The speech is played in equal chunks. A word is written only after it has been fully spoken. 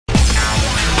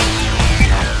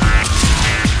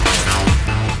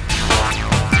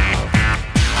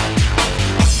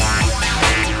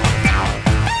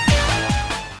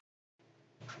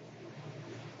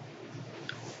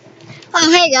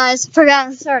Hey guys, forgot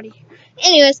I started here.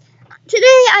 Anyways,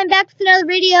 today I'm back with another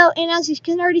video, and as you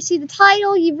can already see the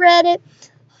title, you've read it,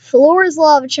 Floor's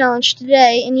Lava Challenge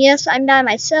today. And yes, I'm by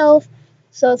myself,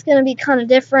 so it's gonna be kind of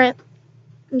different.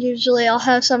 Usually I'll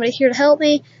have somebody here to help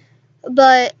me,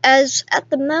 but at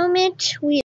the moment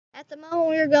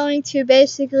we're going to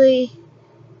basically,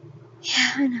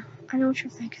 yeah, I know what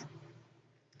you're thinking.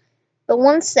 But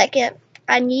 1 second,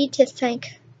 I need to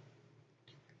think.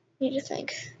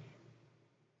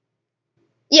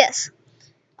 Yes.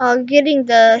 Getting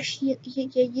the,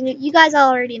 you guys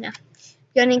already know.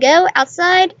 Gonna go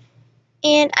outside,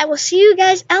 and I will see you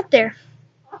guys out there.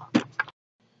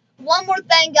 One more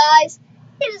thing, guys.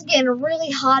 It is getting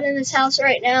really hot in this house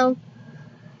right now.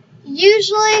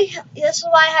 Usually, this is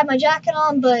why I have my jacket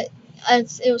on, but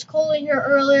it was cold in here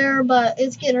earlier, but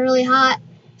it's getting really hot.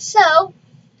 So,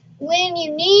 when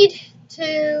you need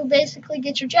to basically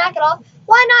get your jacket off,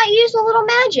 why not use a little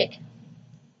magic?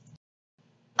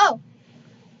 Oh,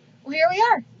 well, here we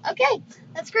are. Okay,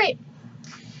 that's great.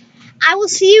 I will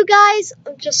see you guys.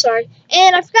 I'm just sorry.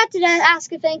 And I forgot to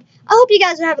ask a thing. I hope you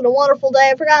guys are having a wonderful day.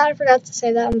 I forgot to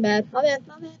say that. I'm bad. My bad.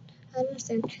 I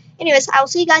understand. Anyways, I will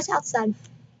see you guys outside.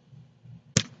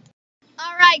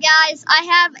 Alright, guys. I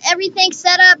have everything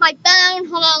set up. My phone.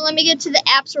 Hold on. Let me get to the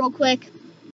apps real quick.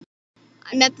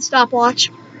 I meant the stopwatch.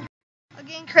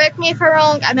 Again, correct me if I'm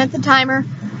wrong. I meant the timer.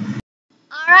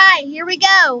 Alright, here we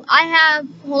go.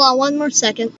 Hold on 1 more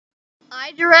second.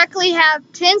 I directly have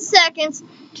 10 seconds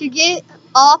to get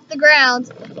off the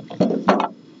ground.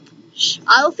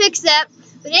 I will fix that.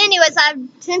 But anyways, I have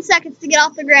 10 seconds to get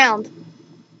off the ground.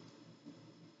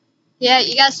 Yeah,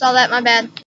 you guys saw that, my bad.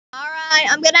 Alright,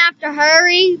 I'm going to have to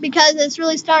hurry because it's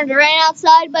really starting to rain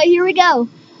outside, but here we go.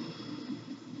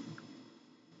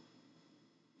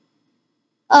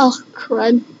 Oh,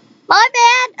 crud. My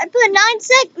bad. I put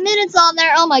 9 minutes on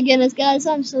there. Oh my goodness, guys.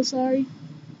 I'm so sorry.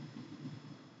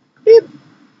 Boop.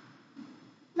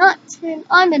 Not 10.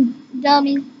 I'm a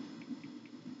dummy.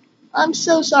 I'm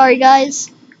so sorry,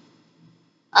 guys.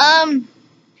 Let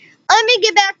me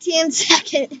get back to you in a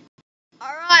second.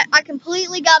 Alright, I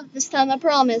completely got it this time, I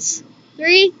promise.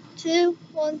 3, 2,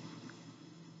 1.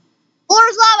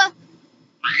 Floor's lava!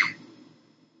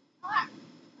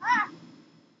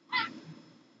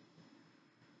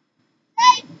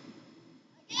 Hey!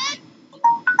 Again?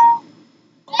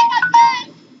 I think I'm good.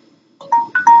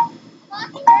 I'm on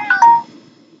the ground.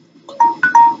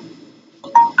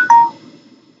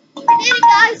 We did it,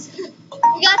 guys.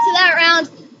 We got to that round.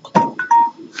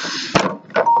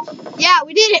 Yeah,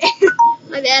 we did it.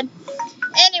 My bad.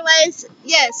 Anyways,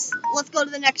 yes, let's go to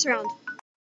the next round.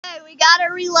 Okay, we got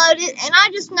it reloaded, and I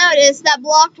just noticed that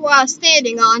blocked where I was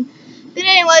standing on. But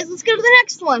anyways, let's go to the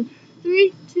next one.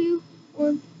 3, 2,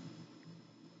 1.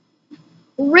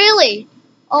 Really?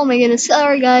 Oh my goodness,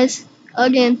 sorry guys.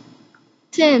 Again.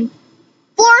 10.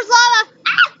 Floor's lava!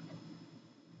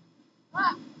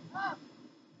 Ah!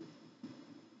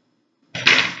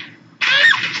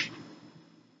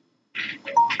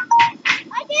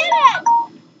 I did it!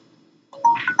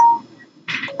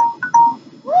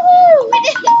 Woohoo! We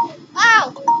did it! Wow,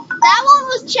 that one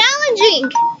was challenging.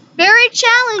 Very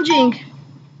challenging.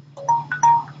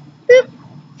 Boop.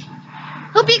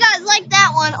 Hope you guys liked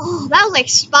that one. Oh, that was like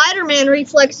Spider-Man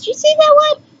reflex. Did you see that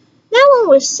one? That one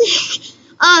was sick.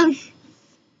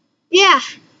 Yeah.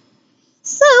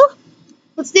 So,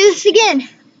 let's do this again.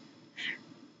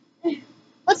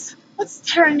 Let's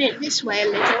turn it this way a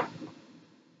little,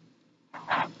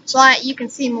 so you can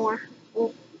see more.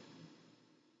 Oh.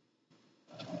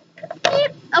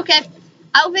 Okay,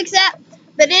 I'll fix that.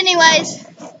 But anyways,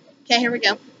 okay, here we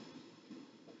go.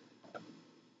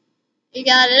 You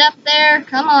got it up there.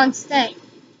 Come on, stay.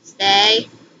 Stay.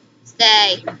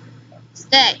 Stay.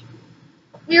 Stay.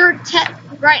 We're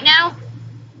right now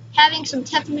having some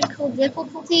technical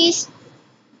difficulties.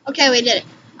 Okay, we did it.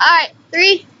 Alright,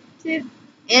 3, 2, and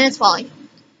it's falling.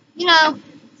 You know,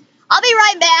 I'll be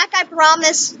right back, I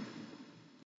promise.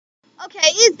 Okay,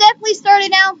 it's definitely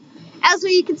started now. As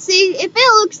you can see, if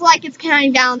it looks like it's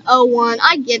counting down 01,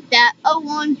 I get that.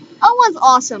 01. 01's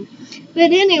awesome.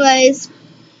 But anyways,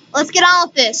 let's get on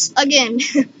with this again.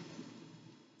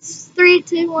 3,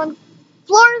 2, 1.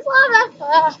 Floor is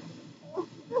lava.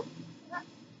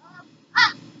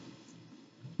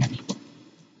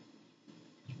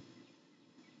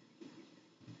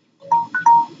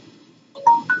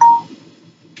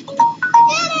 I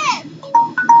did it!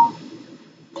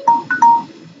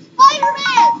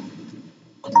 Spider-Man!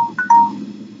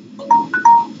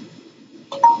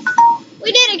 We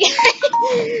did it again.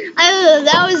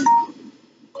 That was...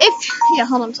 Yeah,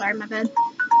 hold on, sorry, my bad.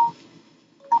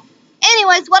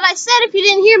 anyways, what I said, if you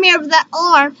didn't hear me over that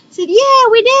alarm, I said, yeah,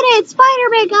 we did it,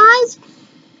 Spider-Man, guys.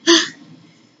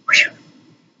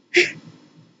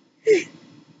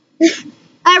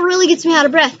 That really gets me out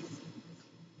of breath.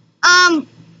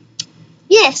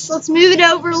 Yes, let's move it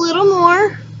over a little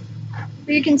more,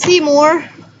 so you can see more.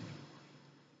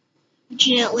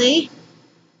 Gently.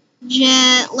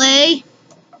 Gently.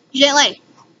 Gently.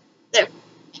 There.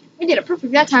 We did it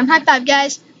perfect that time. High five,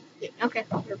 guys. Okay.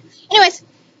 Anyways,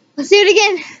 let's do it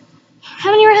again.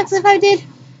 How many rounds have I did?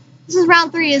 This is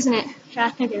round 3, isn't it? Yeah, I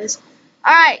think it is.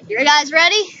 Alright, you guys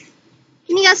ready?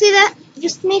 Can you guys see that?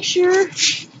 Just make sure.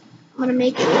 I'm going to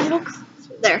make it a little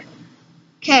closer. There.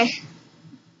 Okay.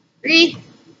 3,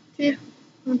 2,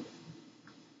 1.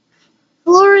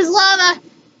 Floor is lava.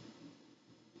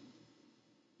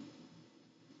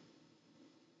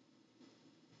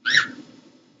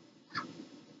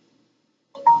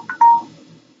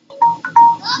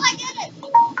 Oh my goodness!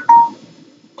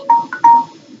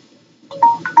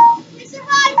 We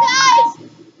survived, guys!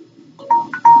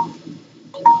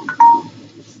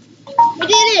 We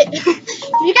did it!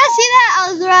 Did you guys see that? I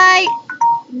was right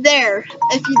there.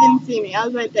 If you didn't see me, I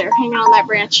was right there, hanging on that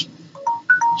branch.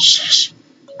 Shush.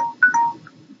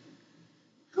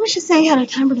 I wish I had a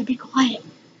timer to be quiet.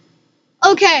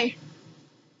 Okay.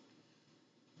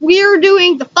 We are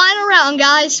doing the final round,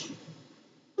 guys.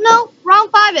 No,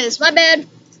 round 5 is. My bad.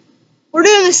 We're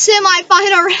doing the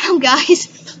semi-final round,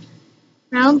 guys.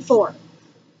 Round 4.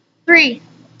 3,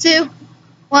 2,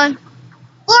 1.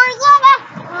 Floor is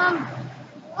lava!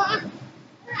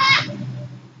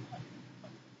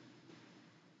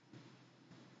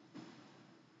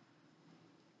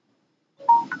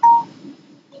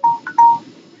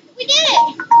 We did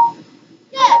it!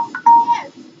 Yes!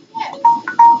 Yes! Yes!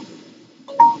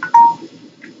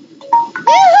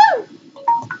 Woohoo!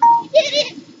 We did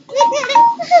it! We did it!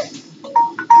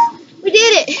 We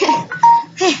did it!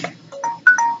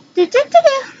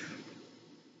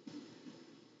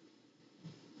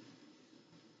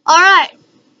 Alright,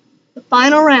 the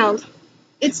final round.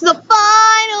 It's the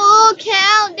final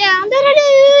countdown.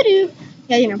 Do-do-do-do.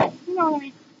 Yeah, you know.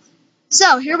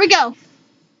 So, here we go.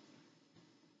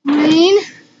 Green.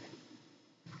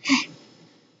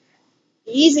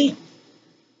 Easy.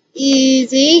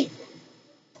 Easy.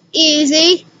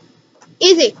 Easy.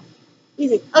 Easy.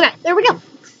 Easy. Okay, there we go.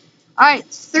 Alright,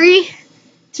 3,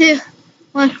 2,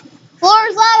 1. Floor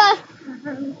is lava. We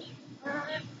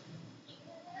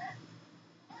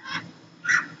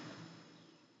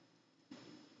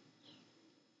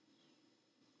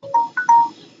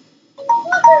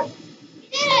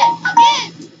did it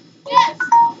again. Yes.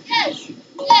 Yes.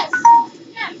 Yes.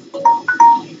 Yes.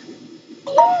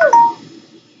 Woo.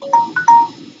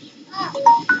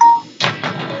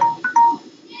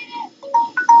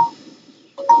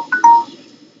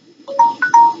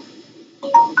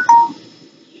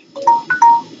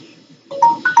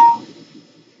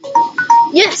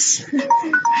 Yes.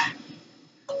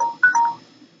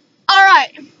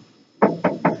 Alright.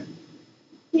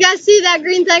 You guys see that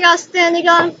green thing I was standing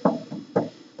on? I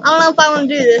don't know if I want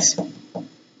to do this.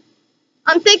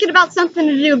 I'm thinking about something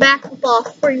to do backflip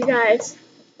off for you guys.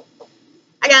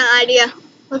 I got an idea.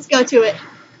 Let's go to it.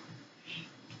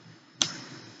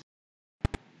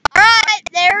 Alright,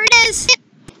 there it is.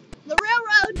 The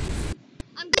railroad.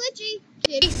 I'm glitchy.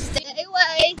 Kitty, stay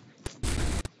away.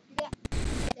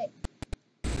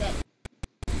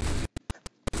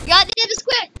 You gotta do this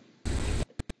quick.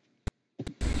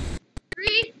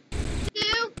 3,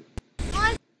 2,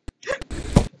 1.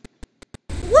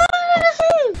 Woo!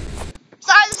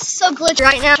 Sorry, this is so glitchy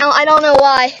right now. I don't know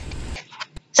why.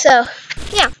 So,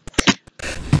 yeah.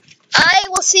 I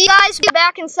will see you guys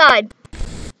back inside.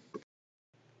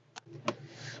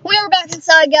 We are back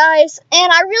inside, guys,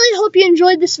 and I really hope you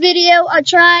enjoyed this video. I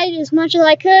tried as much as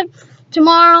I could.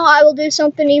 Tomorrow I will do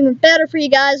something even better for you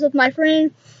guys with my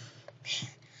friend.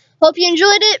 Hope you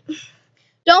enjoyed it.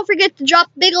 Don't forget to drop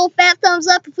a big old fat thumbs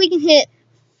up. If we can hit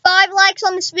 5 likes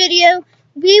on this video,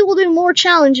 we will do more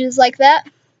challenges like that.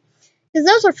 Because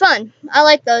those are fun. I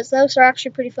like those. Those are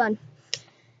actually pretty fun.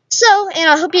 So, and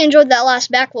I hope you enjoyed that last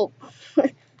backflip.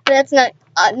 That's not,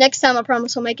 next time I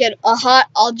promise I'll make it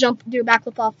I'll do a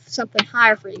backflip off something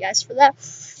higher for you guys for that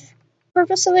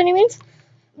purpose of any means.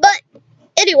 But,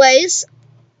 anyways,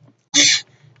 if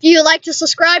you would like to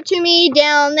subscribe to me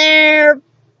down there, boop.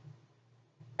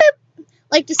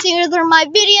 Like to see other of my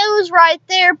videos right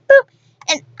there, boop.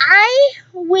 And I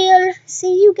will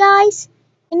see you guys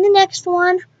in the next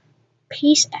one.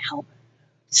 Peace out.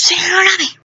 See you later.